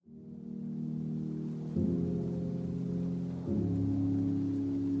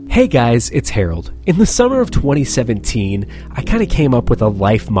Hey guys, it's Harold. In the summer of 2017, I kind of came up with a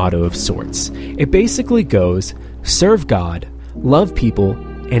life motto of sorts. It basically goes, serve God, love people,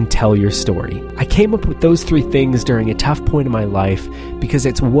 and tell your story. I came up with those three things during a tough point in my life because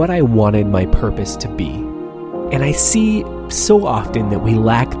it's what I wanted my purpose to be. And I see so often that we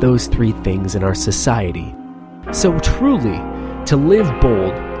lack those three things in our society. So truly, to live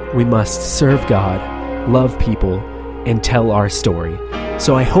bold, we must serve God, love people, and tell our story.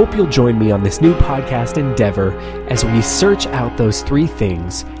 So I hope you'll join me on this new podcast endeavor as we search out those three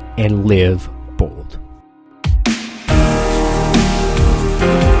things and live